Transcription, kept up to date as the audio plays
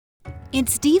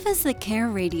It's Divas That Care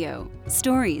Radio.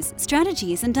 Stories,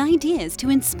 strategies, and ideas to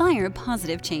inspire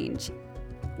positive change.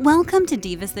 Welcome to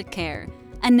Divas That Care,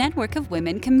 a network of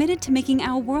women committed to making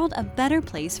our world a better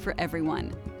place for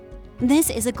everyone. This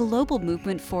is a global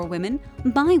movement for women,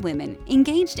 by women,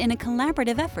 engaged in a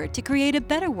collaborative effort to create a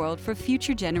better world for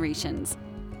future generations.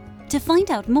 To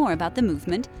find out more about the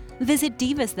movement, visit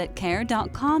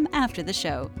divasthatcare.com after the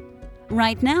show.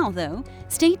 Right now, though,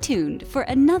 stay tuned for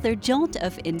another jolt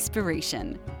of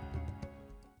inspiration.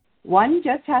 One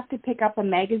just has to pick up a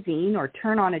magazine or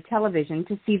turn on a television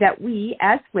to see that we,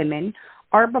 as women,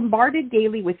 are bombarded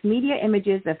daily with media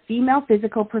images of female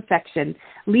physical perfection,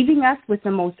 leaving us with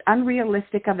the most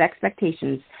unrealistic of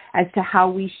expectations as to how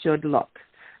we should look.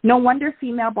 No wonder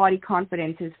female body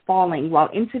confidence is falling while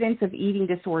incidents of eating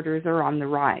disorders are on the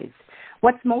rise.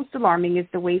 What's most alarming is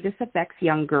the way this affects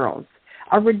young girls.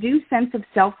 A reduced sense of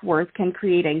self-worth can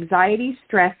create anxiety,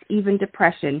 stress, even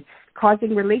depression,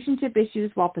 causing relationship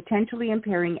issues while potentially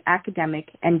impairing academic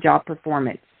and job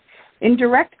performance. In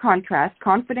direct contrast,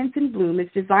 Confidence in Bloom is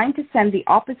designed to send the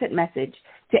opposite message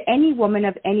to any woman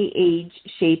of any age,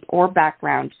 shape, or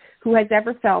background who has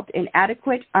ever felt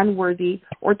inadequate, unworthy,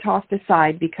 or tossed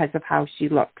aside because of how she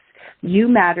looks. You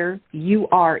matter. You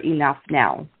are enough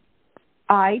now.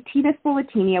 I, Tina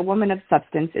Spolatini, a woman of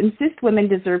substance, insist women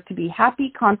deserve to be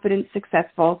happy, confident,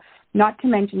 successful, not to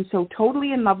mention so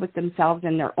totally in love with themselves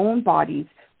and their own bodies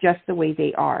just the way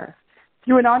they are.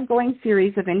 Through an ongoing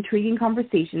series of intriguing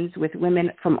conversations with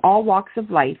women from all walks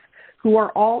of life who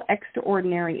are all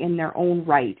extraordinary in their own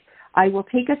right, I will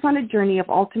take us on a journey of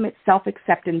ultimate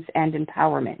self-acceptance and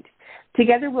empowerment.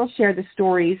 Together we'll share the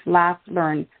stories, laugh,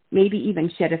 learn, maybe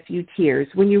even shed a few tears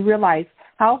when you realize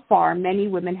how far many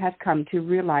women have come to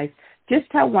realize just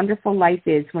how wonderful life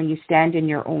is when you stand in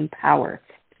your own power,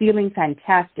 feeling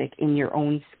fantastic in your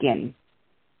own skin.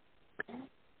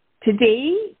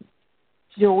 Today,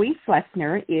 Joey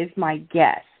Flessner is my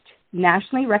guest.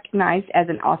 Nationally recognized as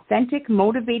an authentic,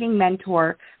 motivating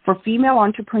mentor for female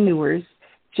entrepreneurs,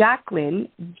 Jacqueline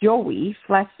Joey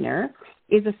Flessner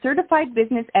is a certified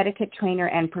business etiquette trainer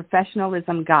and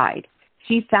professionalism guide.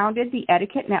 She founded the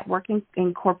Etiquette Network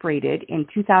Incorporated in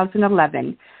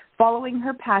 2011, following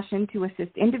her passion to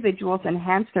assist individuals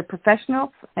enhance their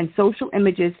professional and social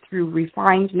images through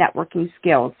refined networking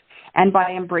skills and by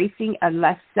embracing a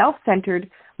less self-centered,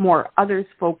 more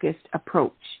others-focused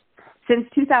approach. Since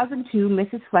 2002,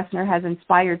 Mrs. Flessner has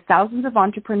inspired thousands of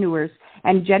entrepreneurs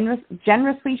and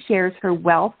generously shares her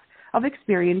wealth of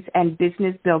experience and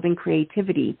business-building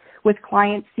creativity with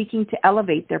clients seeking to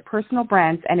elevate their personal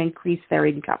brands and increase their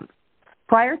income.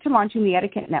 Prior to launching the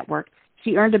Etiquette Network,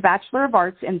 she earned a Bachelor of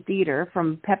Arts in Theater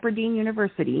from Pepperdine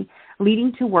University,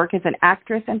 leading to work as an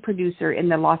actress and producer in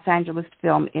the Los Angeles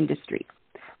film industry.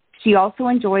 She also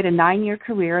enjoyed a 9-year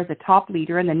career as a top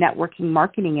leader in the networking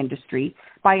marketing industry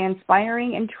by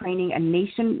inspiring and training a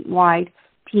nationwide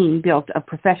team built of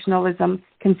professionalism,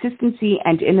 consistency,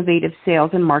 and innovative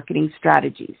sales and marketing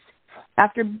strategies.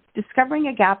 After discovering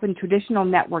a gap in traditional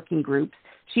networking groups,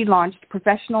 she launched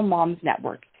Professional Moms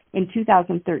Network in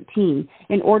 2013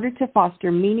 in order to foster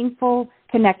meaningful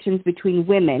connections between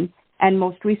women and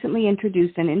most recently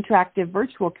introduced an interactive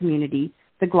virtual community,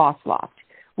 the Gloss Loft,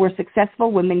 where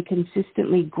successful women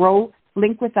consistently grow,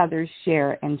 link with others,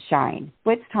 share, and shine.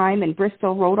 Splits time in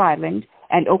Bristol, Rhode Island,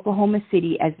 and Oklahoma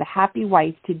City as the happy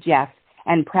wife to Jeff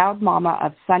and proud mama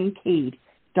of son Cade,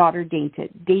 daughter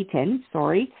Dayton,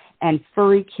 and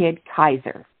furry kid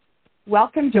Kaiser.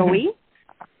 Welcome, Joey.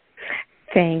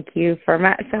 Thank you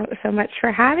so much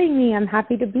for having me. I'm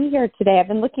happy to be here today. I've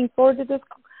been looking forward to this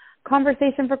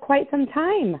conversation for quite some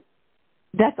time.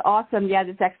 That's awesome. Yeah,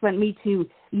 that's excellent. Me too.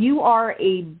 You are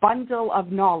a bundle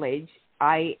of knowledge.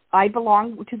 I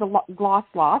belong to the Gloss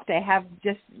Loft. I have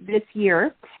just this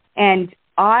year, and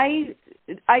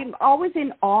I'm always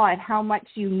in awe at how much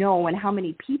you know and how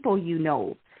many people you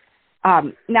know.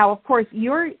 Now, of course,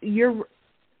 your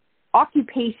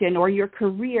occupation or your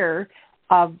career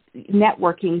of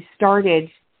networking started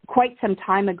quite some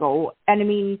time ago. And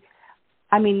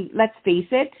I mean, let's face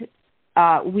it,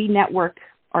 we network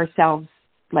ourselves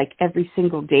like every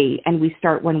single day, and we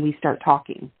start when we start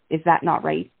talking. Is that not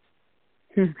right?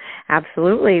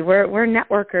 Absolutely. We're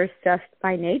networkers just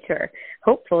by nature.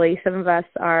 Hopefully some of us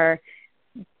are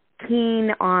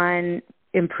keen on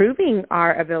improving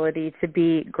our ability to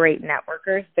be great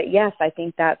networkers. But yes, I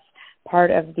think that's part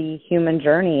of the human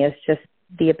journey, is just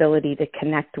the ability to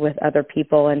connect with other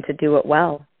people and to do it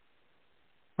well.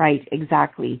 Right,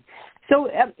 exactly. So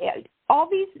all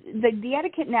these, the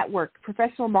Etiquette Network,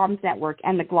 Professional Moms Network,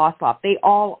 and the Gloss Loft, they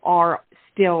all are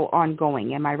still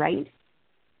ongoing. Am I right?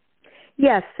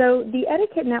 Yes, so the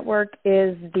Etiquette Network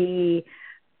is the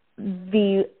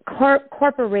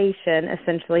corporation,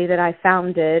 essentially, that I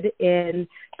founded in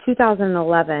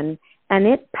 2011, and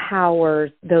it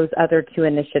powers those other two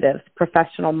initiatives,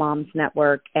 Professional Moms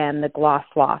Network and the Gloss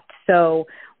Loft. So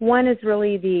one is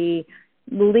really the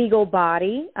legal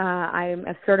body. I'm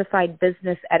a certified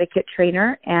business etiquette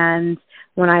trainer, and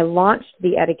when I launched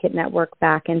the Etiquette Network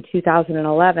back in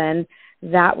 2011,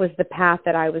 that was the path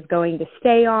that I was going to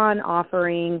stay on,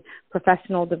 offering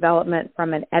professional development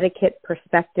from an etiquette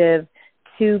perspective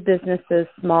to businesses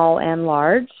small and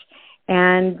large.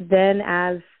 And then,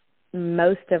 as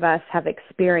most of us have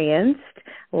experienced,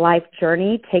 life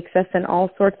journey takes us in all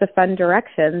sorts of fun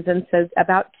directions. And so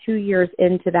about 2 years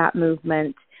into that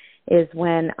movement is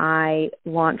when I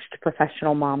launched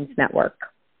Professional Moms Network.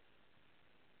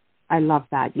 I love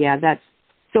that. Yeah,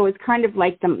 so it's kind of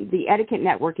like the Etiquette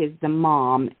Network is the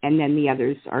mom, and then the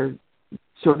others are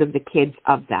sort of the kids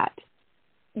of that.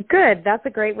 Good. That's a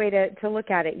great way to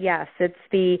look at it. Yes, it's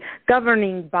the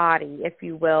governing body, if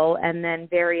you will, and then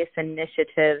various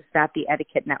initiatives that the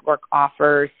Etiquette Network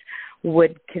offers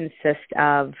would consist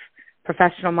of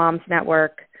Professional Moms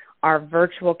Network, our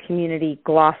virtual community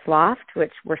Gloss Loft,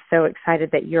 which we're so excited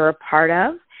that you're a part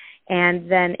of, and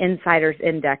then Insiders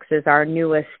Index is our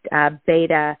newest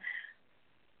beta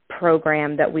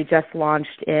program that we just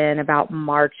launched in about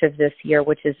March of this year,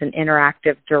 which is an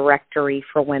interactive directory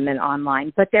for women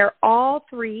online. But they're all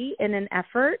three in an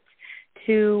effort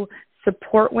to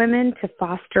support women, to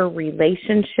foster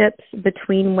relationships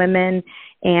between women,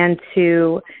 and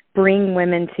to bring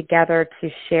women together to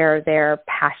share their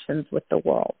passions with the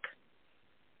world.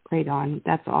 Right on.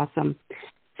 That's awesome.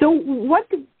 So what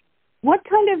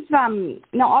kind of,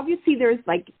 now obviously there's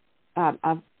like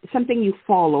something you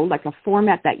follow, like a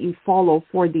format that you follow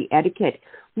for the etiquette.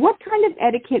 What kind of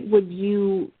etiquette would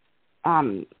you,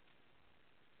 I'm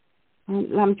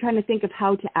trying to think of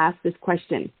how to ask this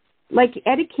question. Like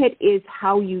etiquette is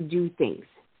how you do things,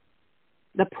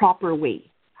 the proper way.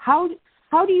 How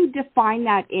do you define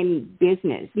that in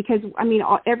business? Because, I mean,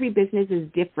 every business is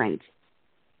different.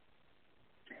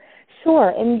 Sure,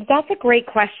 and that's a great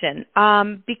question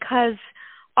because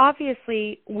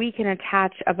obviously we can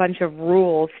attach a bunch of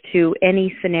rules to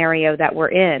any scenario that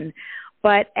we're in,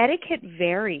 but etiquette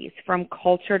varies from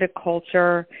culture to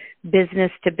culture, business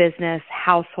to business,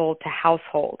 household to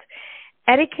household.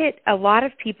 Etiquette, a lot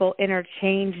of people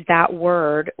interchange that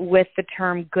word with the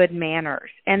term good manners,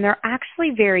 and they're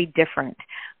actually very different.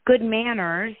 Good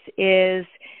manners is,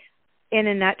 in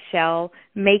a nutshell,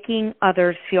 making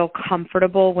others feel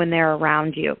comfortable when they're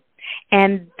around you.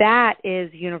 And that is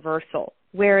universal,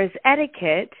 whereas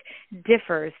etiquette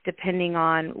differs depending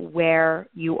on where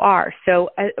you are. So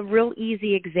a real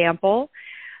easy example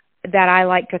that I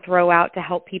like to throw out to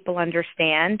help people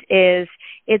understand is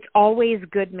it's always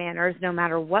good manners no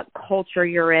matter what culture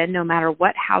you're in, no matter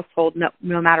what household,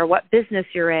 no matter what business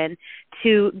you're in,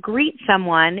 to greet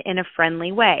someone in a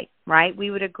friendly way, right?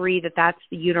 We would agree that that's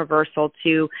universal,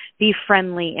 to be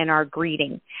friendly in our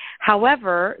greeting.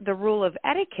 However, the rule of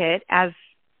etiquette, as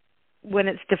when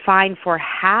it's defined for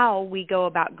how we go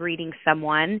about greeting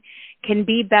someone, can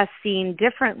be best seen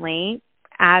differently.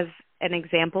 As an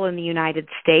example, in the United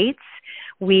States,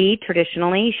 we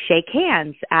traditionally shake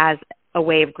hands as a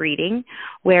way of greeting,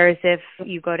 whereas if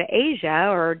you go to Asia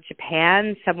or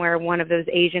Japan, somewhere in one of those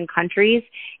Asian countries,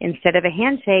 instead of a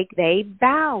handshake, they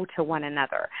bow to one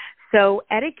another. So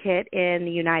etiquette in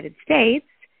the United States,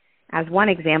 as one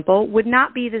example, would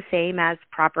not be the same as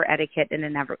proper etiquette in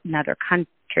another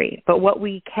country. But what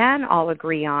we can all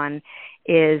agree on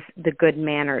is the good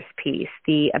manners piece,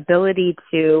 the ability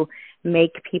to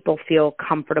make people feel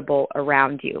comfortable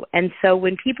around you. And so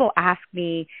when people ask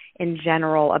me in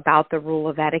general about the rule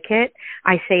of etiquette,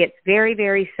 I say it's very,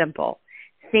 very simple.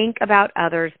 Think about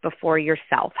others before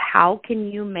yourself. How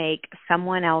can you make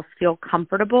someone else feel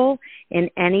comfortable in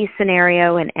any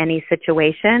scenario, in any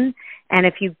situation? And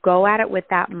if you go at it with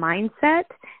that mindset,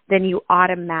 then you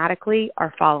automatically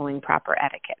are following proper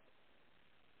etiquette.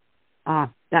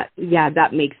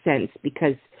 That makes sense,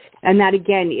 because, and that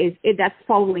again that's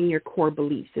following your core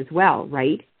beliefs as well,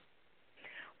 right?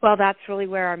 Well, that's really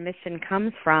where our mission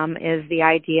comes from, is the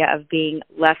idea of being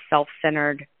less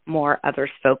self-centered, more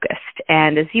others-focused.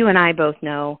 And as you and I both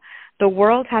know, the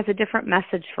world has a different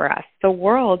message for us. The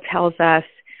world tells us,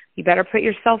 you better put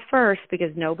yourself first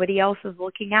because nobody else is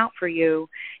looking out for you.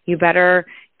 You better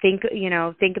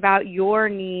think about your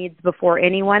needs before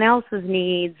anyone else's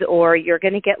needs, or you're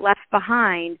going to get left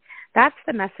behind. That's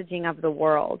the messaging of the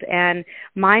world. And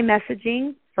my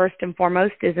messaging, first and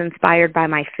foremost, is inspired by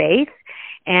my faith.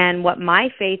 And what my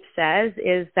faith says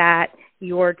is that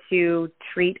you're to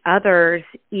treat others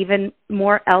even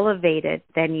more elevated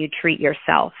than you treat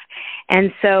yourself.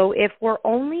 And so if we're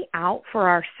only out for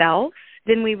ourselves,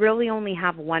 then we really only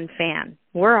have one fan.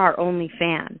 We're our only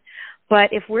fan.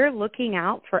 But if we're looking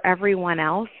out for everyone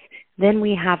else, then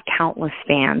we have countless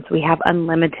fans. We have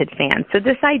unlimited fans. So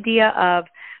this idea of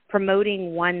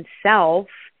promoting oneself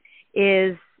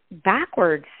is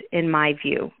backwards in my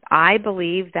view. I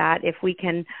believe that if we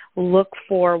can look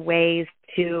for ways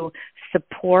to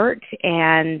support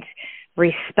and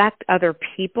respect other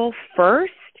people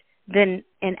first, then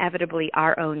inevitably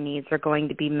our own needs are going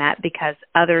to be met because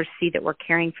others see that we're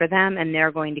caring for them and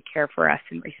they're going to care for us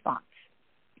in response.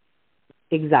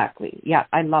 Exactly. Yeah,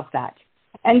 I love that.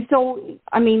 And so,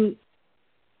 I mean,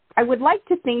 I would like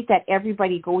to think that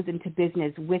everybody goes into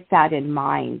business with that in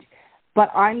mind, but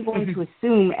I'm going to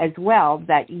assume as well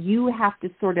that you have to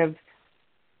sort of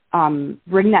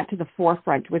bring that to the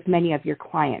forefront with many of your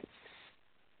clients.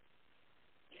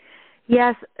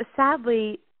 Yes,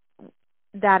 sadly,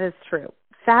 that is true.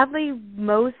 Sadly,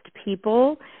 most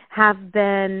people have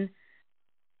been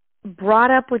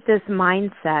brought up with this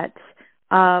mindset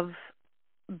of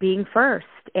being first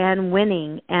and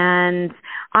winning. And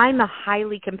I'm a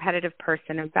highly competitive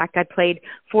person. In fact, I played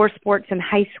 4 sports in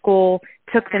high school,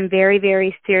 took them very,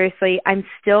 very seriously. I'm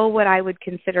still what I would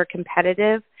consider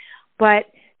competitive, but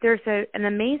there's an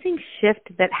amazing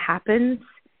shift that happens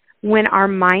when our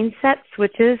mindset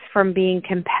switches from being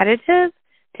competitive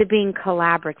to being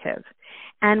collaborative.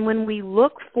 And when we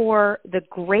look for the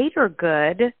greater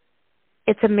good,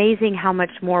 it's amazing how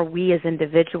much more we as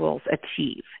individuals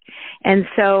achieve. And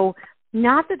so,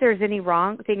 not that there's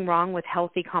anything wrong with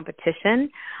healthy competition.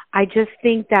 I just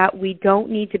think that we don't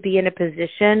need to be in a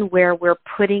position where we're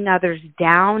putting others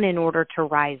down in order to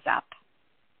rise up.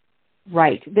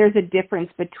 Right. There's a difference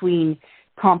between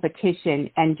competition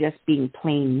and just being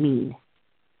plain mean.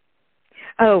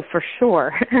 Oh, for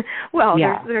sure. Well,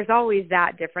 yeah. there's always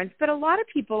that difference. But a lot of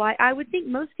people, I would think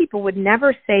most people would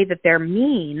never say that they're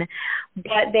mean,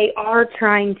 but they are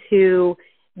trying to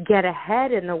get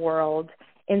ahead in the world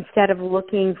instead of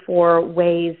looking for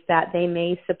ways that they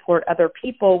may support other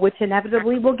people, which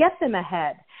inevitably will get them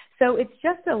ahead. So it's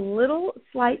just a little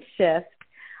slight shift.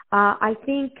 I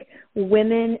think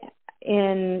women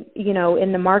in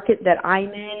the market that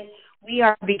I'm in, we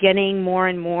are beginning more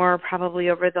and more,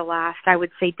 probably over the last, I would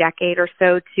say, decade or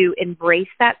so, to embrace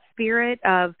that spirit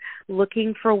of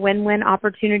looking for win-win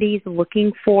opportunities,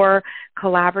 looking for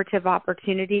collaborative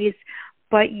opportunities.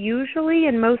 But usually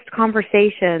in most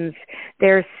conversations,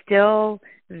 there's still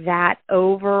that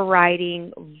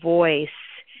overriding voice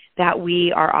that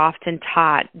we are often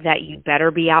taught that you better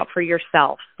be out for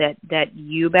yourself, that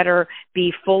you better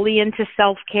be fully into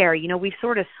self-care. We've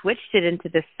sort of switched it into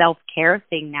this self-care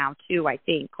thing now too, I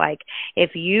think. Like,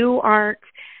 if you aren't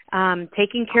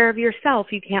taking care of yourself,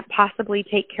 you can't possibly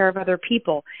take care of other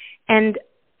people. And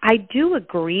I do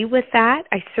agree with that.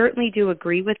 I certainly do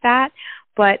agree with that.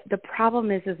 But the problem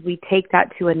is we take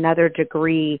that to another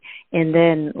degree and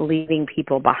then leaving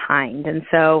people behind. And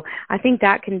so I think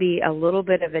that can be a little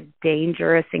bit of a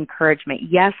dangerous encouragement.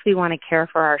 Yes, we want to care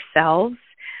for ourselves,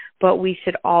 but we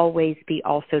should always be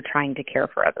also trying to care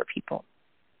for other people.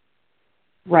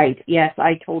 Right. Yes,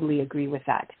 I totally agree with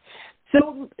that.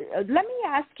 So let me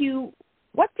ask you,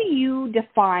 what do you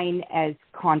define as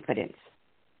confidence?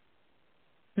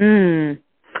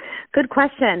 Good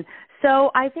question.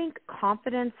 So I think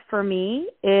confidence for me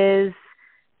is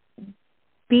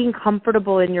being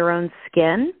comfortable in your own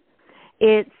skin.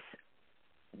 It's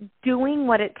doing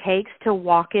what it takes to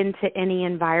walk into any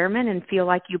environment and feel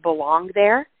like you belong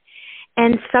there.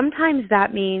 And sometimes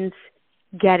that means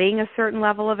getting a certain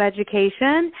level of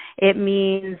education. It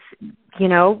means,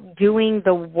 doing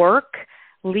the work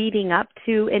leading up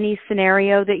to any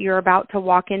scenario that you're about to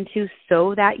walk into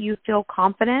so that you feel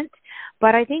confident.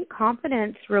 But I think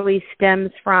confidence really stems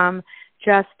from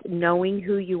just knowing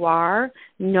who you are,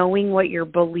 knowing what your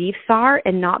beliefs are,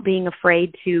 and not being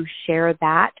afraid to share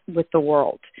that with the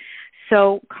world.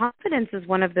 So confidence is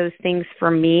one of those things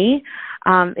for me.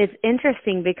 It's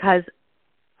interesting because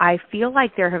I feel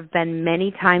like there have been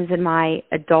many times in my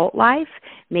adult life,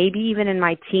 maybe even in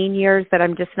my teen years that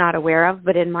I'm just not aware of,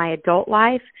 but in my adult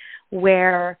life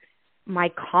where my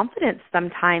confidence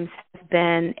sometimes has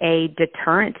been a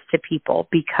deterrent to people,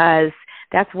 because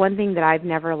that's one thing that I've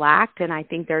never lacked. And I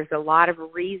think there's a lot of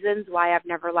reasons why I've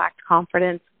never lacked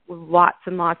confidence. Lots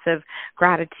and lots of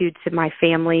gratitude to my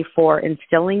family for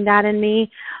instilling that in me.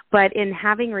 But in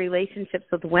having relationships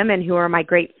with women who are my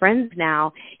great friends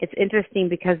now, it's interesting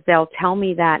because they'll tell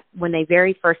me that when they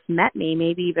very first met me,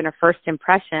 maybe even a first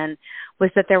impression, was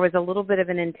that there was a little bit of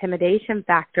an intimidation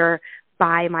factor.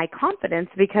 by my confidence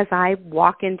because I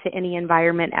walk into any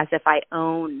environment as if I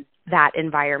own that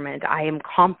environment. I am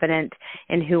confident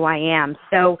in who I am.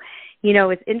 So,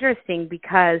 it's interesting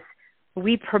because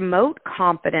we promote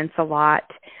confidence a lot,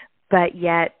 but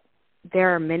yet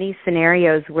there are many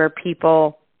scenarios where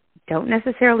people don't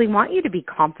necessarily want you to be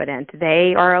confident.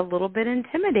 They are a little bit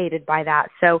intimidated by that.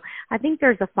 So I think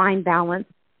there's a fine balance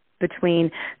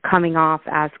between coming off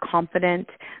as confident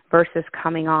versus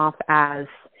coming off as,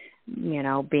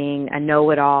 being a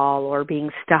know-it-all or being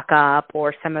stuck up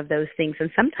or some of those things. And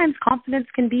sometimes confidence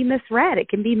can be misread. It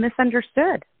can be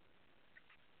misunderstood.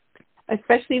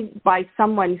 Especially by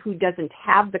someone who doesn't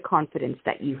have the confidence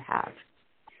that you have,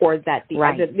 or that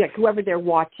whoever they're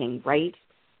watching, right?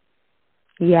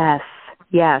 Yes.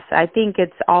 I think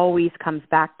it's always comes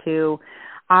back to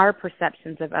our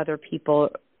perceptions of other people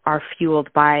are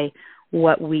fueled by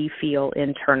what we feel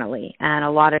internally. And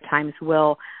a lot of times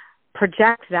we'll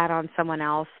project that on someone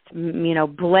else,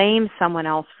 blame someone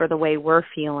else for the way we're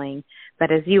feeling.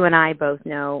 But as you and I both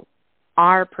know,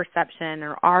 our perception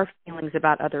or our feelings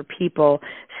about other people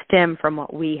stem from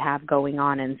what we have going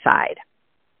on inside.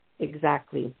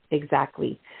 Exactly.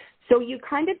 So you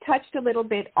kind of touched a little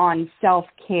bit on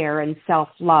self-care and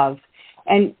self-love.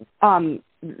 And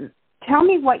tell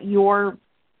me what you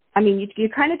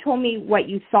kind of told me what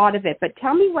you thought of it, but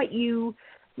tell me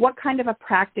what kind of a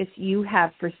practice you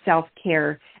have for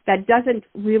self-care that doesn't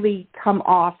really come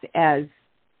off as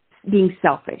being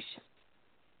selfish.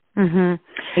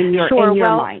 Mm-hmm. In your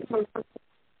mind.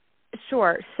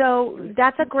 Sure. So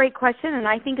that's a great question, and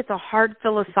I think it's a hard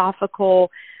philosophical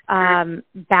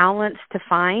balance to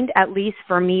find, at least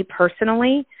for me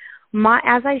personally.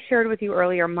 As I shared with you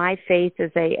earlier, my faith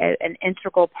is an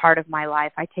integral part of my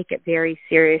life. I take it very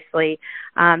seriously.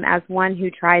 As one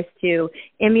who tries to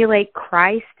emulate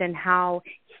Christ and how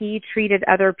he treated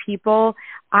other people,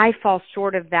 I fall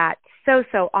short of that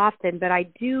so often, but I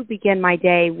do begin my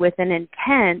day with an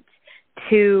intent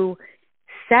to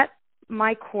set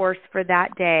my course for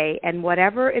that day, and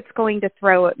whatever it's going to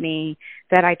throw at me,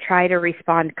 that I try to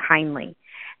respond kindly.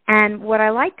 And what I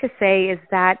like to say is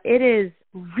that it is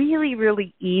really,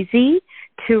 really easy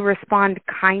to respond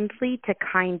kindly to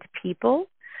kind people,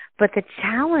 but the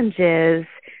challenge is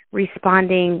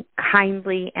responding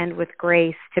kindly and with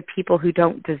grace to people who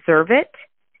don't deserve it.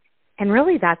 And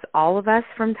really, that's all of us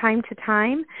from time to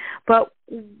time. But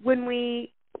when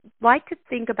we like to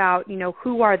think about,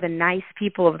 who are the nice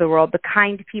people of the world, the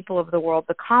kind people of the world,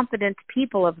 the confident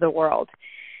people of the world,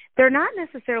 they're not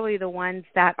necessarily the ones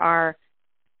that are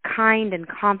kind and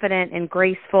confident and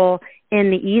graceful in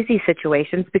the easy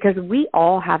situations, because we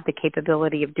all have the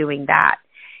capability of doing that.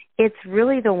 It's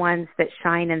really the ones that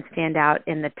shine and stand out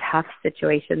in the tough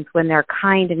situations when they're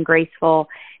kind and graceful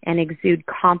and exude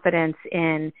confidence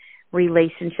in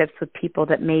relationships with people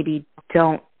that maybe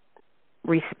don't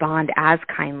respond as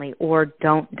kindly or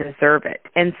don't deserve it.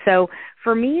 And so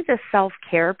for me, the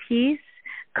self-care piece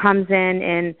comes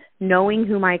in knowing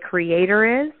who my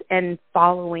creator is and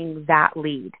following that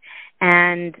lead.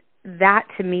 And that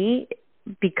to me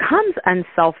becomes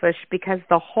unselfish because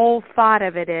the whole thought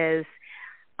of it is,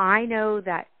 I know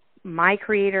that my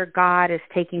creator, God, is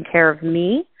taking care of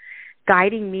me,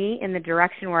 guiding me in the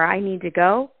direction where I need to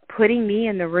go, putting me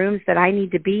in the rooms that I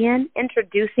need to be in,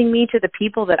 introducing me to the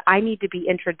people that I need to be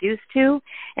introduced to.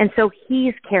 And so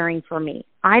he's caring for me.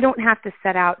 I don't have to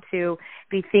set out to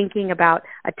be thinking about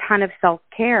a ton of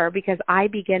self-care because I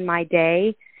begin my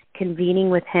day convening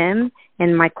with him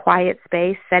in my quiet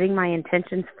space, setting my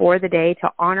intentions for the day to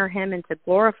honor him and to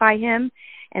glorify him.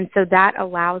 And so that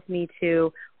allows me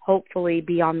to hopefully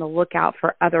be on the lookout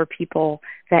for other people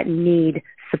that need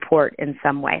support in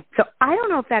some way. So I don't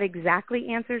know if that exactly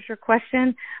answers your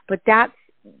question, but that's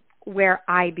where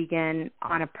I begin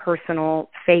on a personal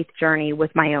faith journey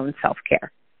with my own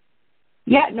self-care.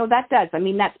 Yeah, no, that does. I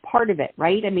mean, that's part of it,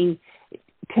 right? I mean,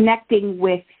 connecting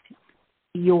with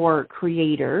your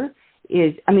creator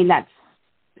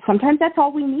sometimes that's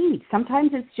all we need.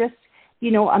 Sometimes it's just,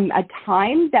 a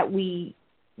time that we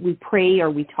pray or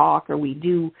we talk or we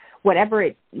do whatever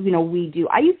we do.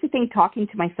 I used to think talking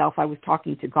to myself, I was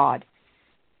talking to God,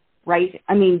 right?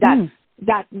 I mean,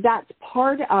 that's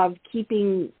part of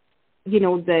keeping,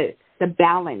 the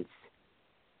balance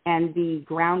and the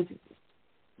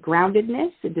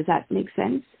groundedness. Does that make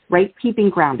sense? Right? Keeping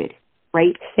grounded,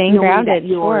 right? Staying grounded,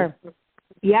 sure.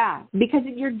 Yeah, because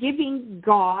you're giving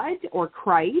God or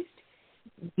Christ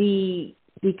the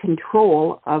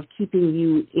control of keeping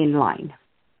you in line.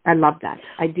 I love that.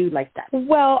 I do like that.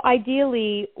 Well,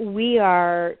 ideally, we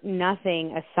are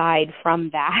nothing aside from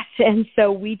that. And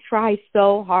so we try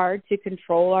so hard to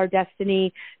control our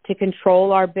destiny, to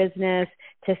control our business,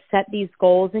 to set these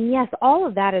goals. And yes, all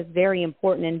of that is very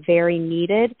important and very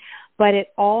needed, but it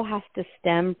all has to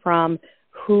stem from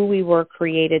who we were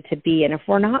created to be. And if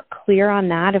we're not clear on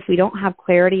that, if we don't have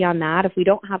clarity on that, if we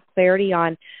don't have clarity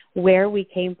on where we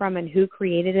came from and who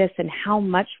created us and how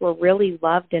much we're really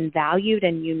loved and valued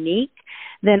and unique,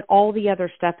 then all the other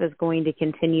stuff is going to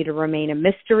continue to remain a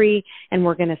mystery, and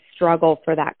we're going to struggle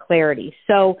for that clarity.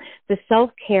 So the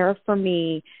self-care for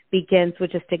me begins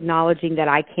with just acknowledging that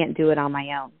I can't do it on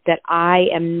my own, that I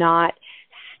am not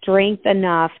strength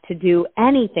enough to do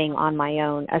anything on my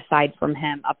own aside from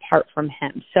him, apart from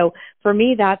him. So for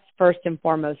me, that's first and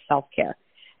foremost self-care.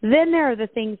 Then there are the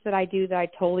things that I do that I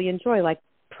totally enjoy, like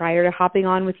prior to hopping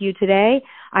on with you today,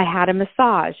 I had a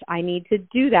massage. I need to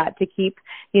do that to keep,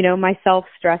 myself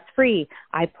stress-free.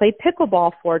 I play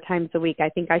pickleball 4 times a week. I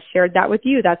think I shared that with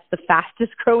you. That's the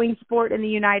fastest growing sport in the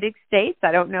United States.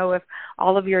 I don't know if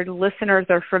all of your listeners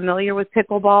are familiar with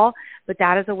pickleball, but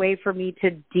that is a way for me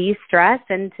to de-stress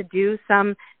and to do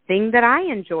something that I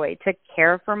enjoy, to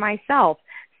care for myself.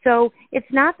 So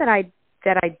it's not that I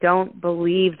don't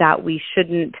believe that we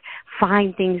shouldn't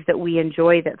find things that we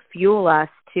enjoy that fuel us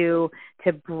to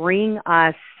bring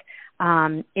us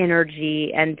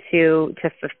energy and to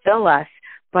fulfill us.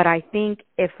 But I think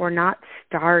if we're not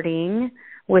starting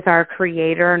with our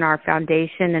creator and our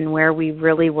foundation and where we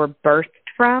really were birthed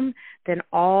from, then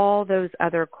all those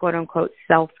other quote-unquote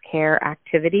self-care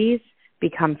activities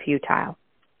become futile.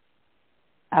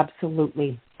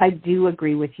 Absolutely. I do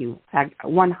agree with you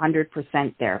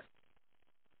 100% there.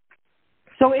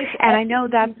 So and I know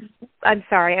that I'm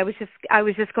sorry. I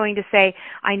was just going to say,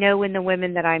 I know in the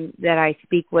women that I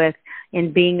speak with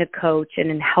in being a coach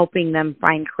and in helping them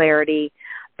find clarity,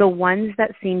 the ones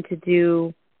that seem to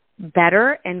do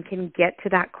better and can get to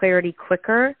that clarity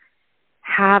quicker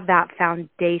have that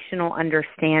foundational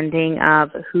understanding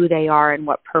of who they are and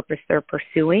what purpose they're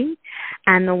pursuing.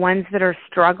 And the ones that are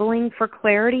struggling for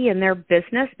clarity in their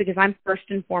business, because I'm first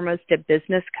and foremost a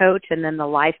business coach, and then the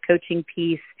life coaching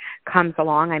piece comes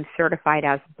along. I'm certified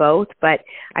as both, but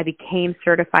I became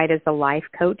certified as a life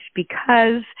coach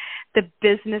because the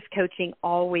business coaching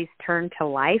always turned to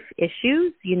life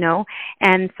issues,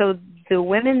 And so the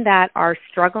women that are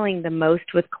struggling the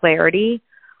most with clarity,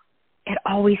 it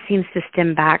always seems to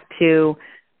stem back to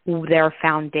their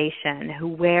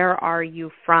foundation. Where are you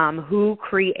from? Who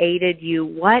created you?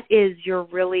 What is your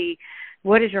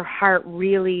heart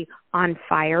really on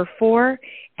fire for?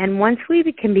 And once we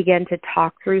can begin to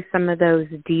talk through some of those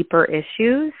deeper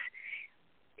issues,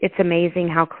 it's amazing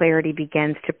how clarity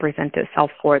begins to present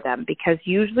itself for them. Because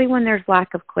usually when there's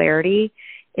lack of clarity,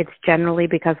 it's generally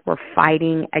because we're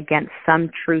fighting against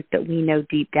some truth that we know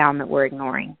deep down that we're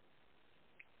ignoring.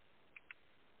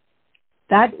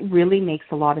 That really makes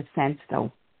a lot of sense,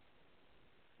 though,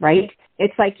 right?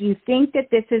 It's like you think that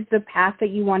this is the path that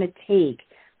you want to take,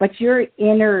 but your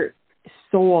inner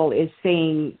soul is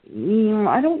saying,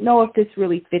 I don't know if this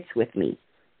really fits with me.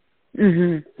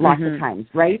 Mm-hmm. Lots of times,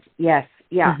 right? Yes.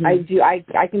 Yeah, mm-hmm. I do.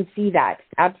 I can see that.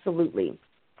 Absolutely.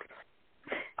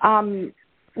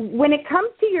 When it comes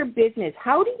to your business,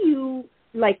 how do you,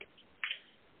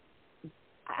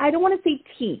 I don't want to say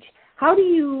teach, how do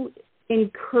you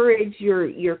encourage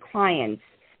your clients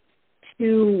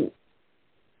to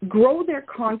grow their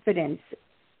confidence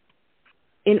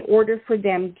in order for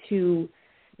them to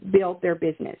build their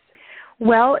business?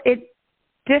 Well, it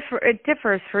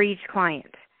differs for each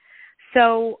client.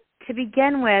 So to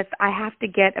begin with, I have to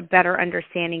get a better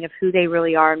understanding of who they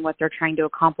really are and what they're trying to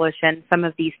accomplish and some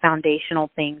of these foundational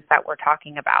things that we're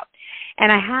talking about. And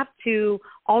I have to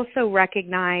also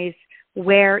recognize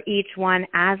where each one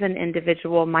as an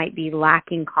individual might be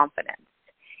lacking confidence.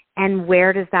 And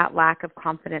where does that lack of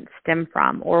confidence stem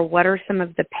from? Or what are some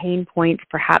of the pain points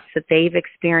perhaps that they've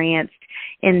experienced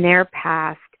in their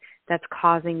past that's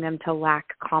causing them to lack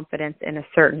confidence in a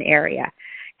certain area?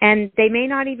 And they may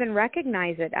not even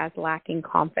recognize it as lacking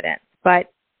confidence,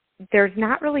 but there's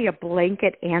not really a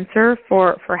blanket answer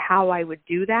for how I would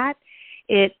do that.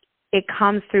 It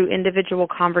comes through individual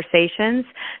conversations.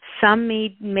 Some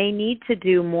may need to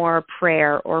do more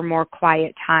prayer or more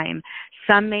quiet time.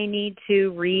 Some may need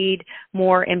to read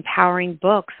more empowering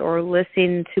books or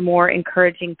listen to more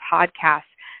encouraging podcasts.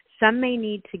 Some may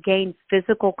need to gain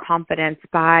physical confidence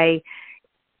by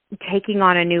taking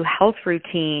on a new health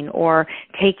routine or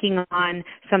taking on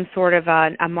some sort of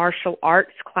a martial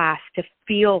arts class to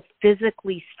feel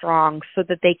physically strong so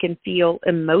that they can feel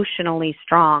emotionally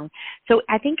strong. So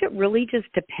I think it really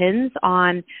just depends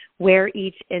on where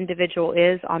each individual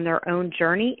is on their own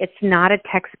journey. It's not a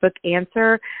textbook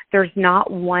answer. There's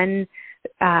not one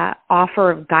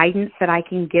offer of guidance that I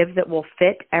can give that will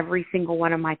fit every single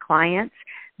one of my clients.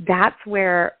 That's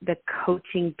where the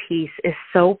coaching piece is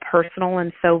so personal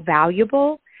and so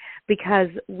valuable, because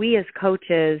we as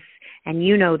coaches, and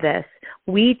you know this,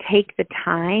 we take the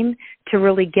time to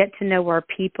really get to know our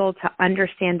people, to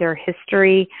understand their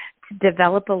history, to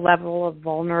develop a level of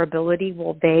vulnerability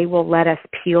where they will let us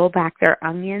peel back their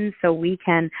onions so we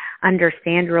can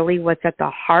understand really what's at the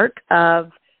heart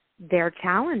of their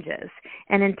challenges.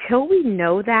 And until we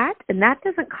know that, and that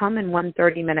doesn't come in one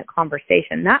 30-minute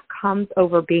conversation, that comes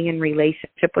over being in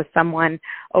relationship with someone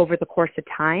over the course of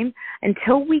time.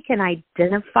 Until we can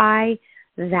identify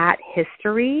that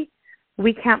history,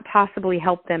 we can't possibly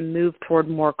help them move toward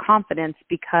more confidence,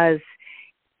 because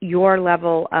your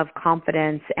level of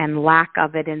confidence and lack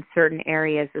of it in certain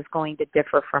areas is going to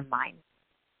differ from mine.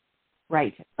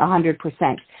 Right,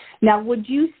 100%. Now, would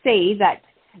you say that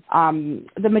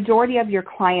the majority of your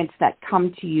clients that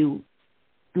come to you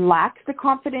lack the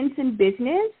confidence in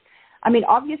business? I mean,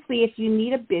 obviously, if you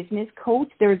need a business coach,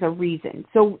 there's a reason.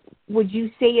 So would you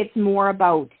say it's more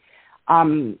about,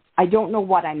 I don't know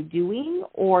what I'm doing,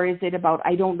 or is it about,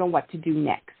 I don't know what to do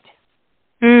next?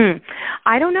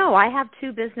 I don't know. I have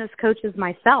 2 business coaches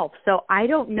myself, so I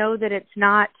don't know that it's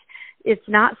not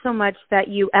so much that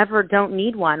you ever don't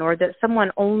need one, or that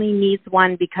someone only needs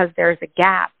one because there's a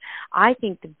gap. I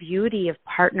think the beauty of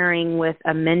partnering with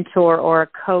a mentor or a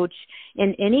coach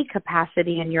in any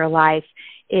capacity in your life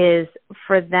is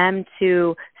for them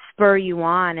to spur you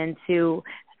on and to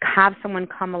have someone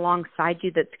come alongside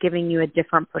you that's giving you a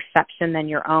different perception than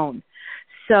your own.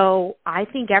 So I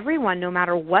think everyone, no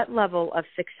matter what level of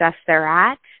success they're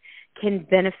at, can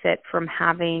benefit from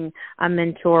having a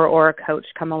mentor or a coach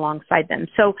come alongside them.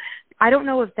 So I don't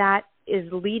know if that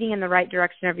is leading in the right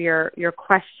direction of your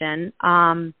question.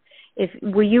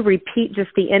 Will you repeat just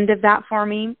the end of that for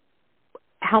me?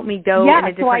 Help me go in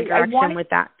a different direction with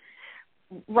that.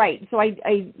 Right. So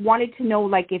I wanted to know,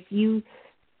 like, if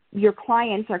your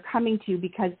clients are coming to you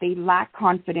because they lack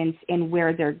confidence in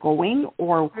where they're going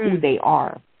or who they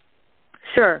are.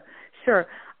 Sure.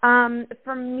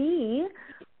 For me,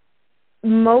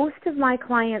 most of my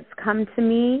clients come to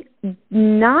me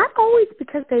not always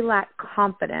because they lack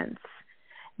confidence.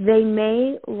 They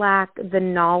may lack the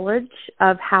knowledge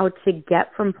of how to get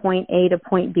from point A to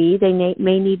point B. They may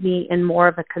need me in more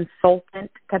of a consultant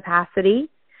capacity.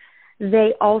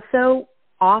 They also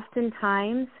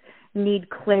oftentimes need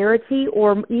clarity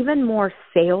or even more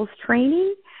sales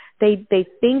training. They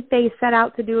think they set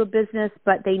out to do a business,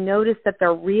 but they notice that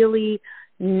they're really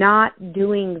not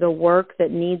doing the work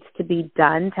that needs to be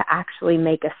done to actually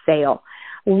make a sale.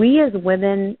 We as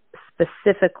women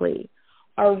specifically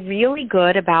are really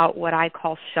good about what I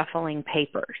call shuffling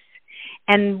papers.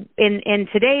 And in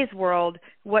today's world,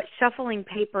 what shuffling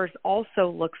papers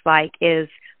also looks like is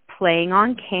playing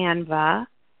on Canva,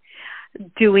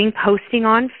 posting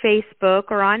on Facebook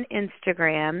or on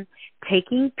Instagram,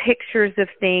 taking pictures of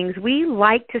things. We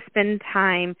like to spend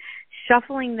time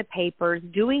shuffling the papers,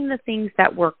 doing the things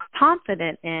that we're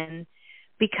confident in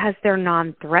because they're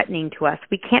non-threatening to us.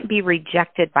 We can't be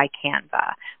rejected by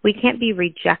Canva. We can't be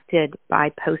rejected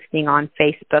by posting on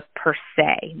Facebook per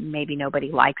se. Maybe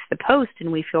nobody likes the post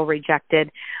and we feel rejected,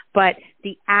 but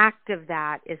the act of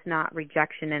that is not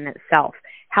rejection in itself.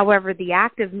 However, the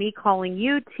act of me calling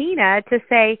you, Tina, to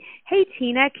say, hey,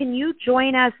 Tina, can you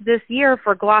join us this year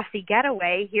for Glossy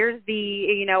Getaway? Here's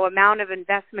the amount of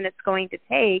investment it's going to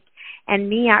take, and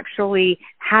me actually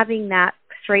having that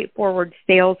straightforward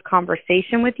sales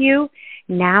conversation with you,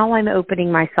 now I'm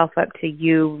opening myself up to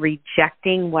you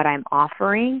rejecting what I'm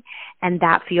offering, and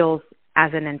that feels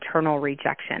as an internal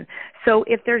rejection. So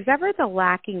if there's ever the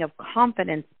lacking of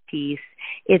confidence piece,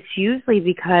 it's usually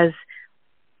because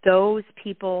those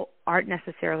people aren't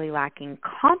necessarily lacking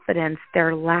confidence,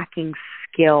 they're lacking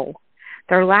skill.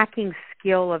 They're lacking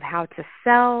skill of how to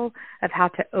sell, of how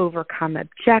to overcome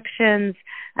objections,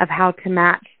 of how to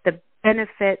match the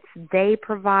benefits they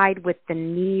provide with the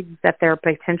needs that their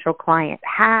potential client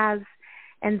has.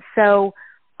 And so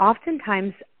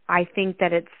oftentimes I think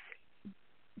that it's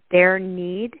their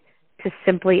need to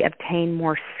simply obtain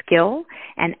more skill.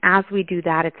 And as we do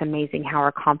that, it's amazing how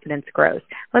our confidence grows.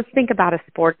 Let's think about a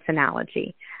sports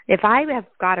analogy. If I have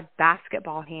got a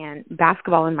basketball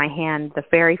in my hand the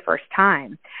very first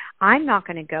time, I'm not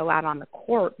going to go out on the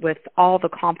court with all the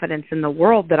confidence in the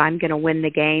world that I'm going to win the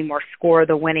game or score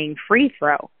the winning free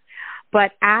throw.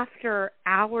 But after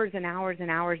hours and hours and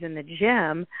hours in the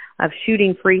gym of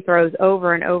shooting free throws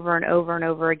over and over and over and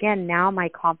over again, now my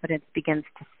confidence begins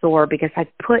to soar because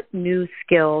I've put new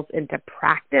skills into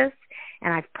practice,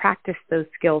 and I've practiced those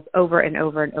skills over and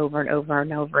over and over and over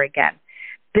and over again.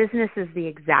 Business is the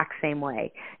exact same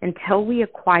way. Until we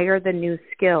acquire the new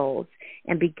skills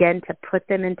and begin to put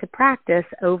them into practice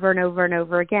over and over and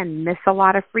over again, miss a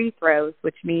lot of free throws,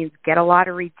 which means get a lot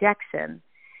of rejection.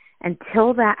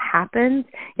 Until that happens,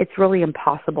 it's really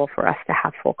impossible for us to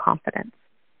have full confidence.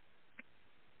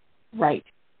 Right.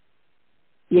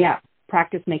 Yeah.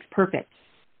 Practice makes perfect.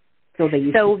 So they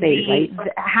used to say, right?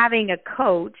 Having a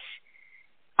coach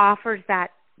offers that,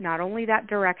 not only that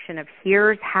direction of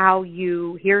here's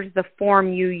the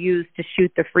form you use to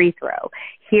shoot the free throw.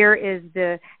 Here is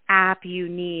the app you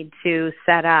need to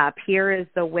set up. Here is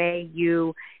the way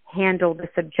you handle this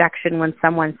objection when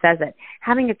someone says it.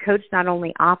 Having a coach not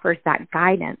only offers that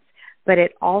guidance, but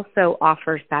it also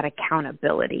offers that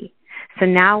accountability. So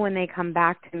now when they come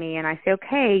back to me and I say,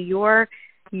 okay,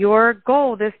 your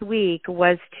goal this week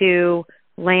was to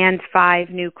land 5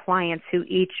 new clients who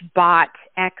each bought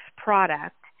X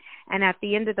product. And at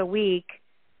the end of the week,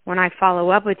 when I follow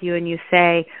up with you and you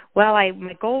say, well,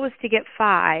 my goal was to get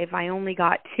 5, I only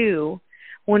got 2.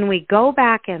 When we go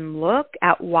back and look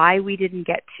at why we didn't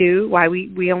get 2, why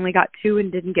we only got 2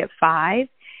 and didn't get 5,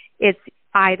 it's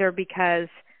either because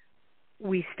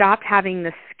we stopped having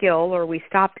the skill or we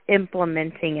stopped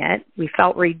implementing it. We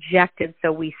felt rejected,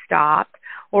 so we stopped.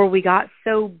 Or we got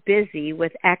so busy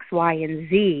with X, Y, and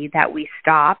Z that we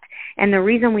stopped. And the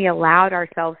reason we allowed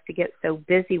ourselves to get so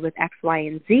busy with X, Y,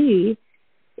 and Z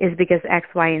is because X,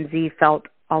 Y, and Z felt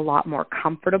a lot more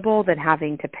comfortable than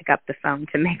having to pick up the phone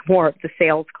to make more of the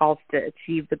sales calls to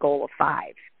achieve the goal of 5.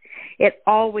 It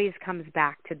always comes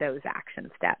back to those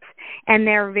action steps. And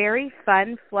they're very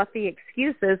fun, fluffy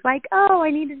excuses like, oh,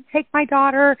 I needed to take my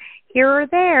daughter here or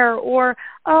there, or,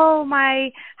 oh,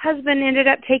 my husband ended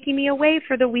up taking me away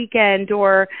for the weekend,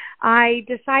 or I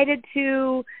decided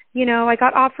to, I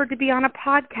got offered to be on a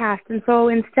podcast, and so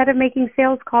instead of making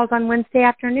sales calls on Wednesday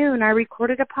afternoon, I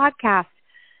recorded a podcast.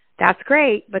 That's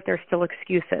great, but there's still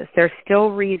excuses. There's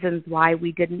still reasons why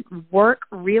we didn't work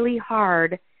really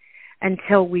hard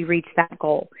until we reached that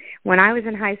goal. When I was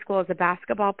in high school as a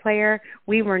basketball player,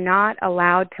 we were not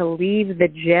allowed to leave the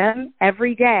gym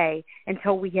every day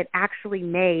until we had actually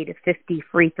made 50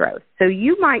 free throws. So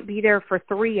you might be there for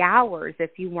 3 hours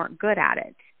if you weren't good at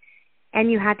it.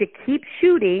 And you had to keep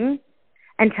shooting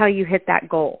until you hit that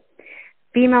goal.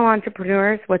 Female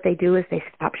entrepreneurs, what they do is they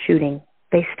stop shooting.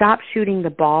 They stop shooting the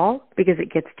ball because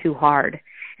it gets too hard.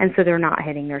 And so they're not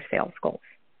hitting their sales goals.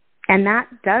 And that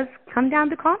does come down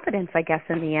to confidence, I guess,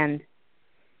 in the end.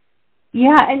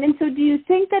 Yeah, and so do you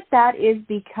think that is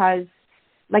because,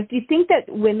 do you think that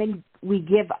women, we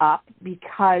give up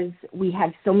because we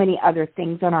have so many other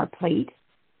things on our plate?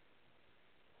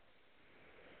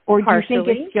 Or do you think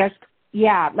it's just,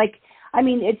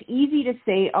 it's easy to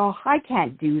say, oh, I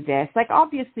can't do this.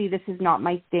 Obviously, this is not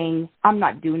my thing. I'm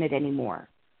not doing it anymore,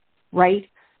 right?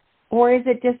 Or is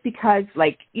it just because,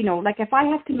 if I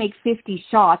have to make 50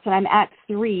 shots and I'm at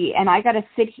 3 and I got to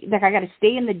I got to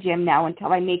stay in the gym now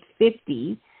until I make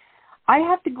 50, I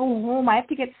have to go home. I have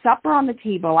to get supper on the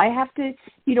table. I have to,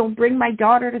 bring my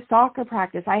daughter to soccer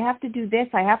practice. I have to do this.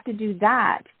 I have to do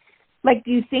that. Do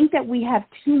you think that we have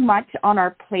too much on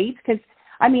our plates? Because,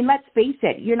 let's face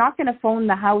it, you're not going to phone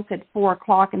the house at 4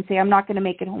 o'clock and say, I'm not going to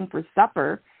make it home for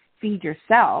supper. Feed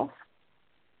yourself.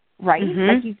 Right?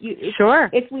 Mm-hmm. Sure.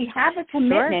 If we have a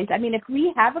commitment, sure. If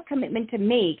we have a commitment to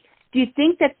make, do you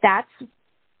think that that's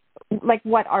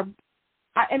what our,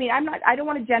 I don't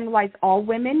want to generalize all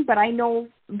women, but I know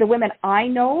the women I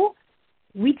know,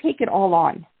 we take it all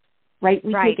on, right?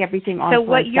 We take everything on. So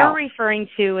what you're referring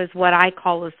to is what I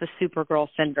call is the Supergirl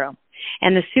syndrome.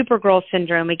 And the Supergirl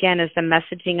syndrome, again, is the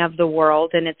messaging of the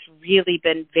world, and it's really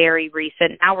been very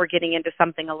recent. Now we're getting into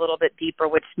something a little bit deeper,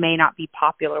 which may not be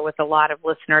popular with a lot of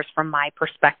listeners from my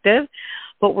perspective,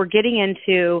 but we're getting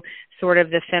into sort of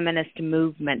the feminist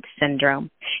movement syndrome.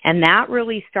 And that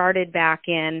really started back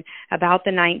in about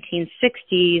the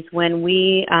 1960s when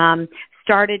we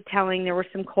started telling, there were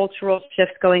some cultural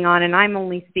shifts going on, and I'm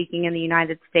only speaking in the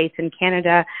United States. And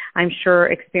Canada, I'm sure,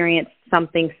 experienced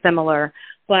something similar.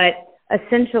 But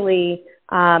essentially,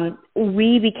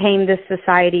 we became this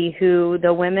society who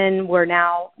the women were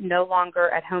now no longer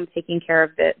at home taking care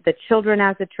of the children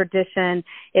as a tradition.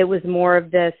 It was more of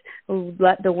this,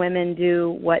 let the women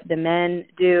do what the men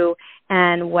do.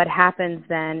 And what happens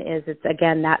then is it's,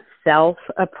 again, that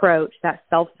self-approach, that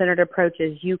self-centered approach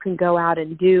is you can go out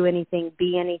and do anything,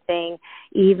 be anything,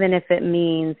 even if it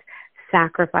means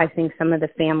sacrificing some of the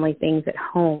family things at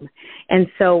home. And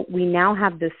so we now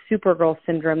have this Supergirl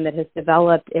syndrome that has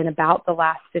developed in about the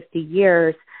last 50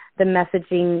 years, the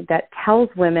messaging that tells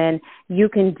women you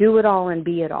can do it all and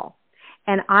be it all.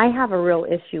 And I have a real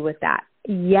issue with that.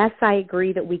 Yes, I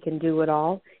agree that we can do it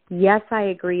all. Yes, I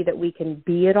agree that we can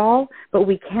be it all, but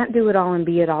we can't do it all and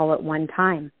be it all at one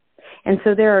time. And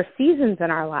so there are seasons in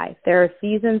our life. There are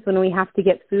seasons when we have to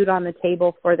get food on the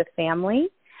table for the family.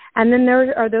 And then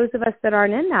there are those of us that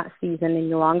aren't in that season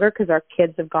any longer because our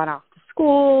kids have gone off to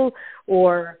school,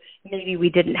 or maybe we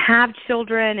didn't have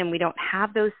children and we don't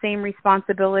have those same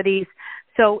responsibilities.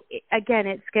 So again,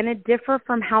 it's going to differ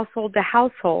from household to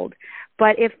household.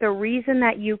 But if the reason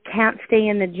that you can't stay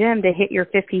in the gym to hit your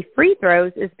 50 free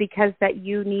throws is because that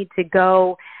you need to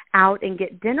go out and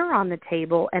get dinner on the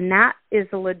table, and that is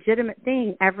a legitimate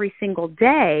thing every single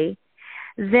day,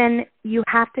 then you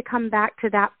have to come back to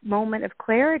that moment of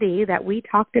clarity that we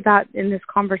talked about in this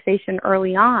conversation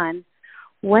early on.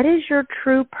 What is your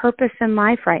true purpose in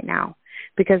life right now?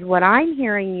 Because what I'm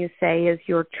hearing you say is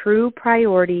your true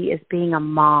priority is being a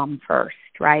mom first,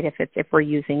 right? If we're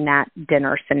using that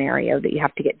dinner scenario that you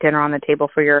have to get dinner on the table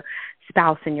for your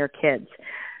spouse and your kids,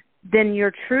 then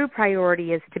your true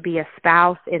priority is to be a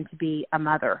spouse and to be a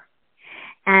mother.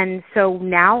 And so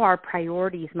now our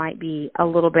priorities might be a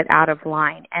little bit out of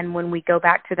line. And when we go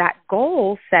back to that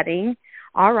goal setting,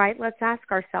 all right, let's ask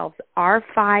ourselves, are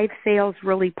 5 sales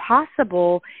really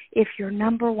possible if your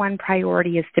number one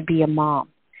priority is to be a mom?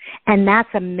 And that's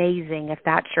amazing if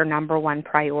that's your number one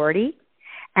priority.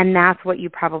 And that's what you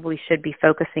probably should be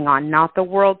focusing on, not the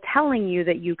world telling you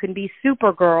that you can be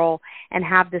Supergirl and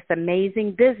have this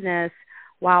amazing business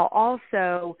while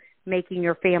also making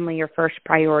your family your first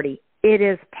priority. It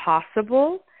is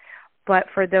possible, but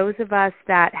for those of us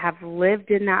that have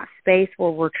lived in that space where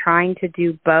we're trying to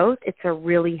do both, it's a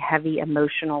really heavy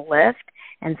emotional lift,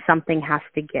 and something has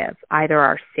to give. Either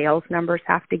our sales numbers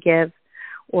have to give,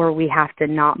 or we have to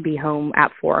not be home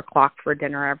at 4 o'clock for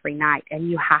dinner every night, and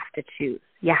you have to choose.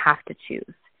 You have to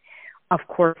choose. Of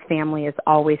course, family is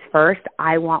always first.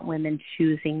 I want women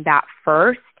choosing that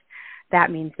first. That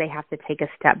means they have to take a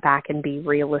step back and be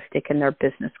realistic in their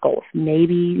business goals.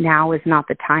 Maybe now is not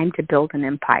the time to build an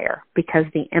empire, because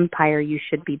the empire you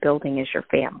should be building is your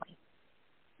family.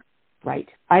 Right.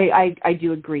 I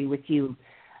do agree with you,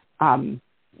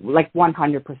 like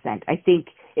 100%. I think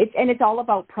it's all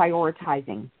about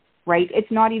prioritizing, right?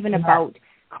 It's not even about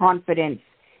confidence.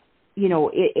 You know,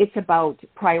 it's about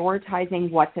prioritizing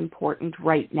what's important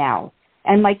right now.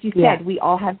 And like you said, we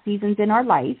all have seasons in our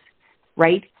life,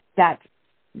 right?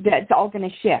 That's all going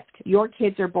to shift. Your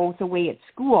kids are both away at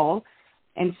school,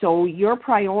 and so your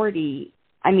priority,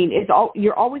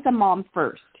 you're always a mom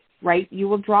first, right? You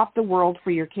will drop the world for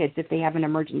your kids if they have an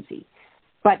emergency.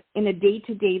 But in a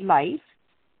day-to-day life,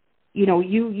 you know,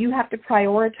 you have to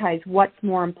prioritize what's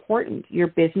more important, your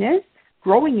business,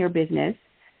 growing your business,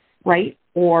 right?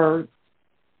 Or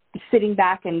sitting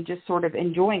back and just sort of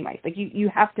enjoying life. Like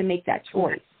you have to make that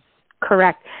choice.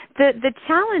 Correct. The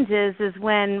challenge is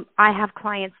when I have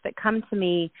clients that come to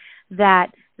me that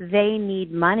they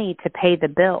need money to pay the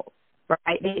bills,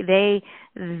 right?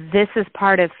 This is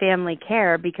part of family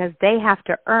care because they have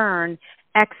to earn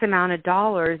X amount of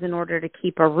dollars in order to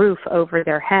keep a roof over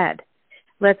their head.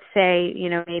 Let's say, you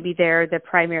know, maybe they're the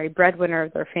primary breadwinner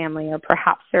of their family, or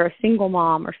perhaps they're a single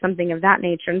mom or something of that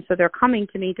nature. And so they're coming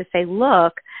to me to say,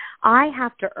 look, I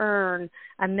have to earn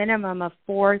a minimum of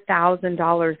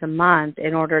 $4,000 a month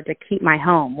in order to keep my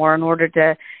home, or in order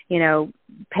to, you know,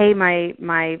 pay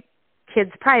my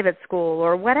kids' private school,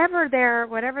 or whatever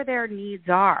their needs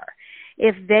are.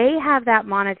 If they have that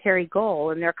monetary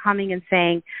goal and they're coming and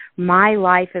saying, my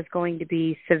life is going to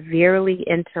be severely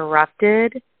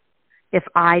interrupted if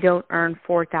I don't earn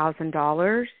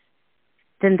 $4,000,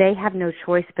 then they have no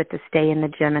choice but to stay in the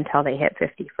gym until they hit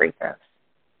 50 free throws.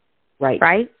 Right.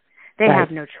 Right? They right.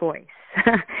 have no choice.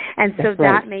 And so That's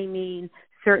right. that may mean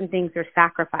certain things are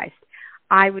sacrificed.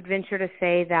 I would venture to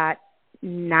say that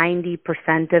 90%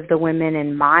 of the women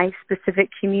in my specific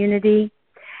community,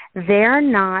 they're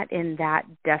not in that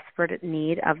desperate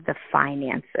need of the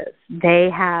finances. They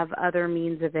have other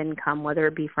means of income, whether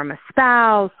it be from a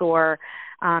spouse, or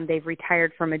they've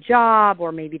retired from a job,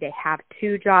 or maybe they have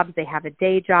 2 jobs. They have a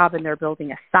day job and they're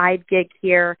building a side gig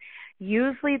here.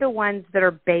 usually the ones that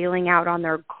are bailing out on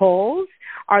their goals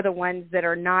are the ones that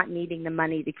are not needing the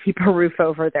money to keep a roof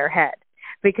over their head.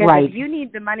 Because if you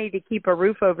need the money to keep a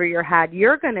roof over your head,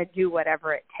 you're going to do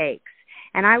whatever it takes.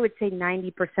 And I would say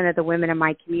 90% of the women in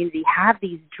my community have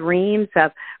these dreams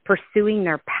of pursuing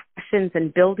their passions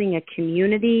and building a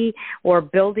community or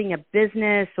building a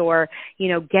business or,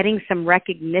 getting some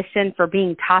recognition for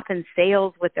being top in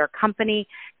sales with their company.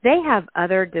 They have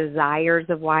other desires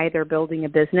of why they're building a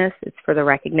business. It's for the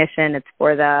recognition. It's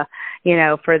for the,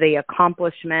 for the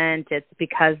accomplishment. It's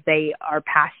because they are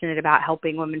passionate about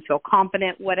helping women feel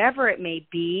confident, whatever it may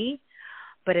be.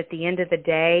 But at the end of the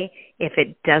day, if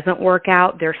it doesn't work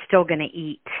out, they're still going to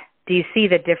eat. Do you see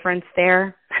the difference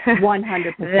there?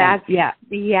 100%.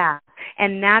 Yeah.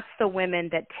 And that's the women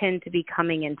that tend to be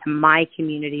coming into my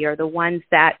community are the ones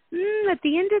that at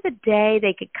the end of the day,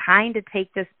 they could kind of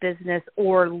take this business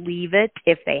or leave it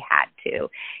if they had to.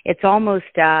 It's almost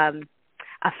a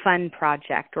fun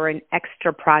project or an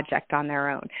extra project on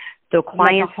their own. The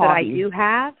clients that I do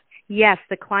have, yes,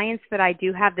 the clients that I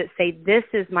do have that say this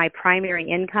is my primary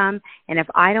income, and if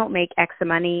I don't make X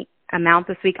amount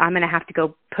this week, I'm going to have to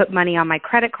go put money on my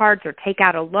credit cards or take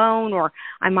out a loan, or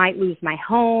I might lose my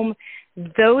home.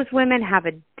 Those women have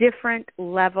a different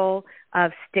level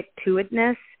of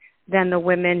stick-to-itness than the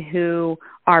women who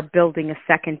are building a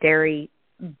secondary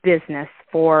business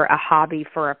for a hobby,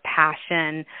 for a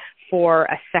passion, for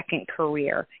a second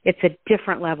career. It's a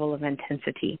different level of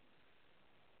intensity.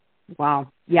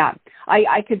 Wow. Yeah,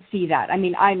 I could see that. I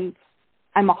mean, I'm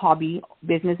a hobby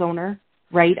business owner,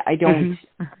 right? I don't.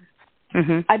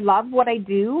 I love what I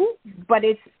do, but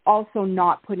it's also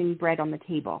not putting bread on the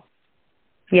table.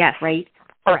 Yes. Right.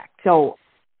 Correct. So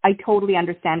I totally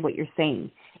understand what you're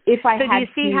saying. If I so had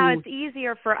do you see how it's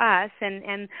easier for us?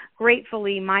 And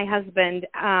gratefully, my husband,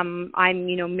 I'm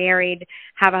married,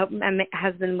 have a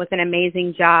husband with an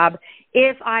amazing job.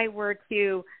 If I were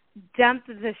to dump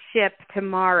the ship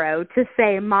tomorrow to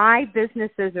say my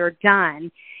businesses are done,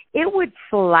 it would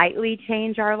slightly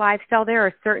change our lifestyle. There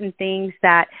are certain things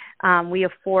that we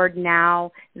afford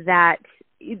now that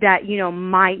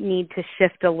might need to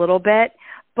shift a little bit.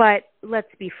 But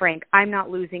let's be frank, I'm not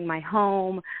losing my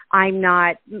home. I'm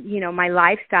not, my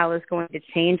lifestyle is going to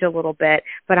change a little bit,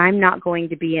 but I'm not going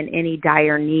to be in any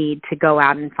dire need to go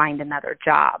out and find another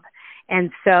job.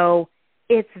 And so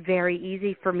it's very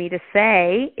easy for me to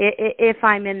say, if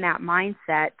I'm in that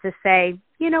mindset, to say,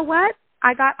 you know what,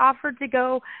 I got offered to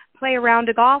go play a round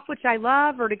of golf, which I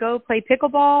love, or to go play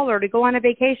pickleball, or to go on a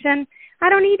vacation. I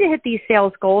don't need to hit these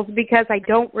sales goals because I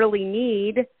don't really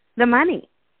need the money.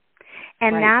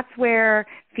 And that's where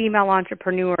female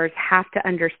entrepreneurs have to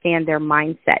understand their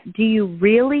mindset. Do you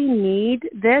really need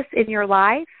this in your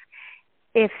life?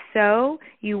 If so,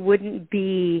 you wouldn't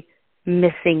be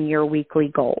missing your weekly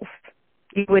goals.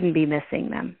 You wouldn't be missing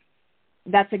them.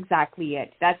 That's exactly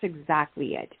it.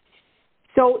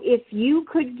 So if you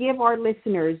could give our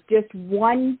listeners just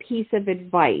one piece of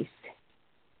advice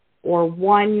or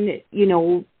one,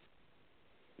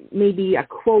 maybe a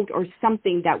quote or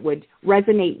something that would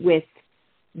resonate with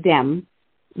them,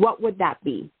 what would that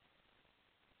be?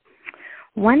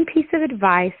 One piece of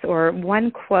advice or one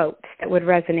quote that would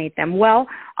resonate them. Well,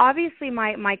 obviously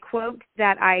my quote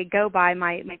that I go by,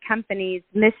 my company's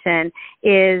mission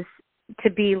is to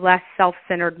be less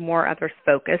self-centered, more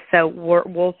others-focused. So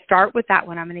we'll start with that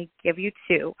one. I'm going to give you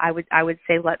two. I would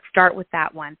say let's start with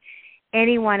that one.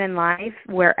 Anyone in life,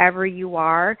 wherever you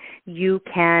are, you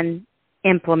can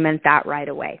implement that right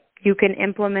away. You can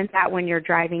implement that when you're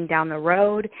driving down the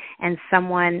road and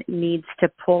someone needs to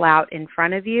pull out in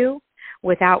front of you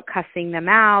without cussing them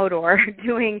out or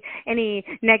doing any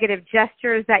negative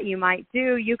gestures that you might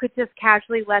do. You could just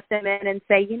casually let them in and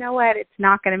say, you know what, it's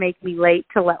not going to make me late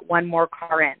to let one more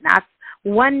car in. That's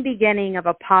one beginning of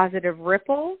a positive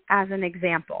ripple as an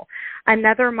example.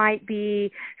 Another might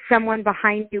be someone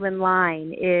behind you in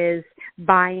line is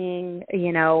buying,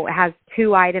 has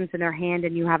 2 items in their hand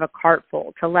and you have a cart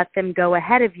full. To let them go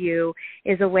ahead of you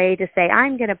is a way to say,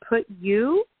 I'm going to put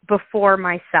you before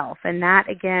myself. And that,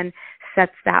 again,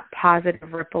 sets that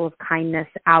positive ripple of kindness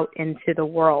out into the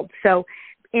world. So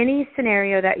any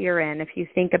scenario that you're in, if you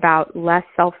think about less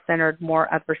self-centered, more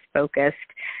others-focused,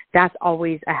 that's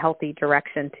always a healthy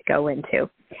direction to go into.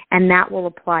 And that will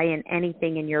apply in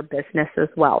anything in your business as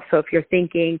well. So if you're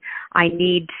thinking, I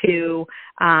need to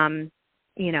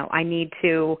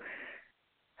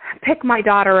pick my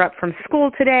daughter up from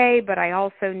school today, but I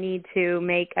also need to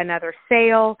make another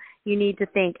sale, you need to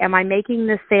think, am I making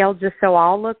this sale just so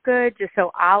I'll look good, just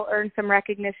so I'll earn some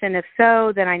recognition? If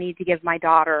so, then I need to give my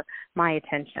daughter my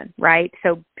attention, right?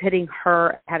 So putting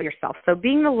her ahead of yourself. So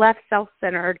being the less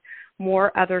self-centered,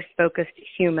 more others-focused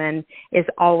human is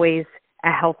always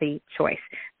a healthy choice.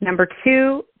 Number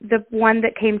 2, the one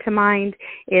that came to mind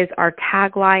is our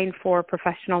tagline for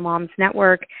Professional Moms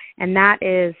Network, and that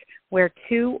is, where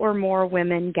 2 or more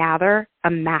women gather,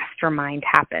 a mastermind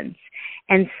happens.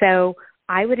 And so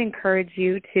I would encourage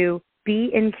you to be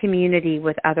in community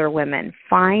with other women.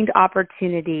 Find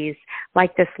opportunities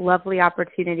like this lovely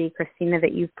opportunity, Christina,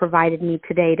 that you've provided me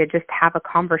today to just have a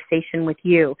conversation with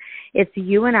you. It's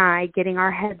you and I getting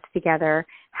our heads together,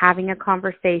 having a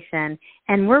conversation,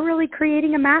 and we're really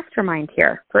creating a mastermind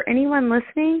here. For anyone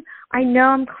listening, I know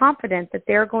I'm confident that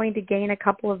they're going to gain a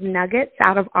couple of nuggets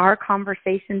out of our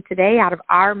conversation today, out of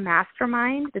our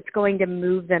mastermind, that's going to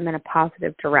move them in a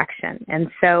positive direction. And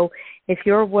so if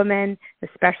you're a woman,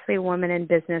 especially a woman in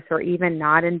business or even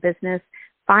not in business,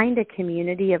 find a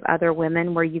community of other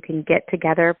women where you can get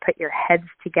together, put your heads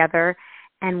together,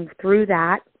 and through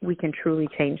that, we can truly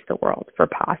change the world for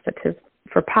positive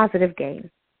gain.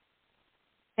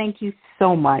 Thank you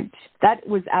so much. That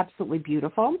was absolutely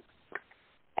beautiful.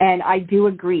 And I do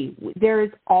agree. There is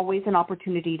always an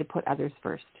opportunity to put others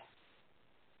first.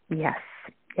 Yes.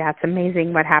 Yeah, it's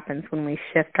amazing what happens when we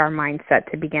shift our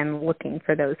mindset to begin looking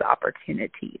for those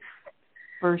opportunities.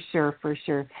 For sure, for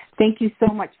sure. Thank you so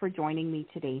much for joining me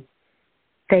today.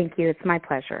 Thank you. It's my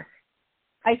pleasure.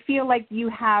 I feel like you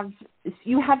have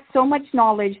so much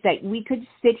knowledge that we could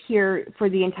sit here for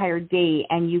the entire day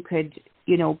and you could,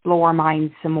 blow our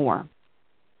minds some more.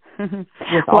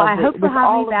 Well, I hope you'll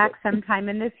have me back sometime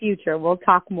in the future. We'll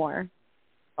talk more.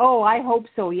 Oh, I hope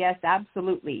so. Yes,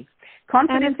 absolutely.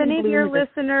 And if any of your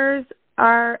listeners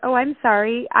are, I'm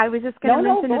sorry, I was just going to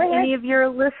mention if any of your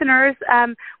listeners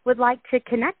would like to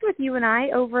connect with you and I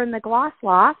over in the Gloss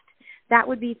Loft, that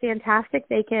would be fantastic.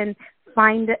 They can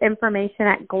find the information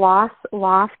at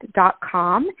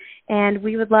glossloft.com, and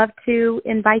we would love to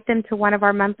invite them to one of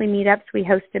our monthly meetups. We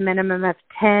host a minimum of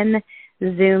 10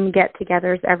 Zoom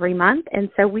get-togethers every month,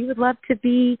 and so we would love to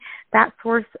be that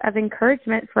source of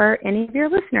encouragement for any of your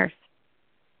listeners.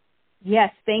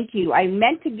 Yes, thank you. I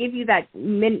meant to give you that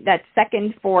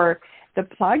second for the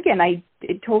plug, and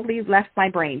it totally left my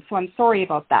brain, so I'm sorry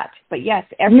about that. But yes,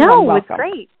 everyone welcome. It's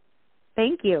great.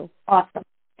 Thank you. Awesome.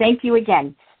 Thank you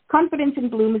again. Confidence in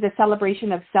Bloom is a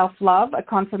celebration of self-love, a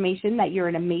confirmation that you're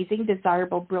an amazing,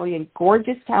 desirable, brilliant,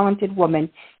 gorgeous, talented woman,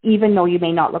 even though you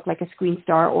may not look like a screen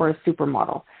star or a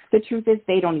supermodel. The truth is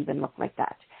they don't even look like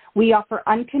that. We offer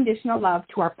unconditional love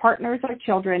to our partners, our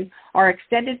children, our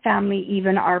extended family,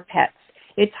 even our pets.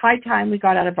 It's high time we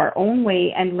got out of our own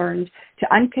way and learned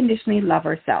to unconditionally love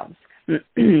ourselves.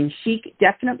 Chic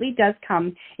definitely does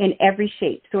come in every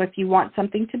shape. So if you want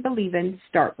something to believe in,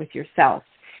 start with yourself.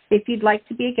 If you'd like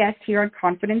to be a guest here on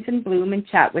Confidence in Bloom and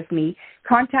chat with me,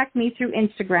 contact me through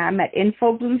Instagram at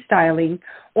infobloomstyling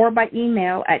or by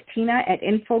email at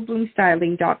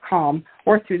tina@infobloomstyling.com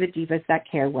or through the Divas That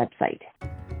Care website.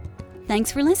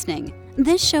 Thanks for listening.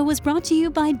 This show was brought to you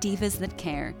by Divas That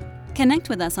Care. Connect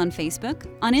with us on Facebook,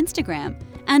 on Instagram,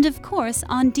 and of course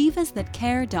on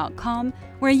divasthatcare.com,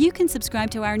 where you can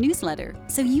subscribe to our newsletter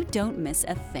so you don't miss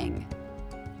a thing.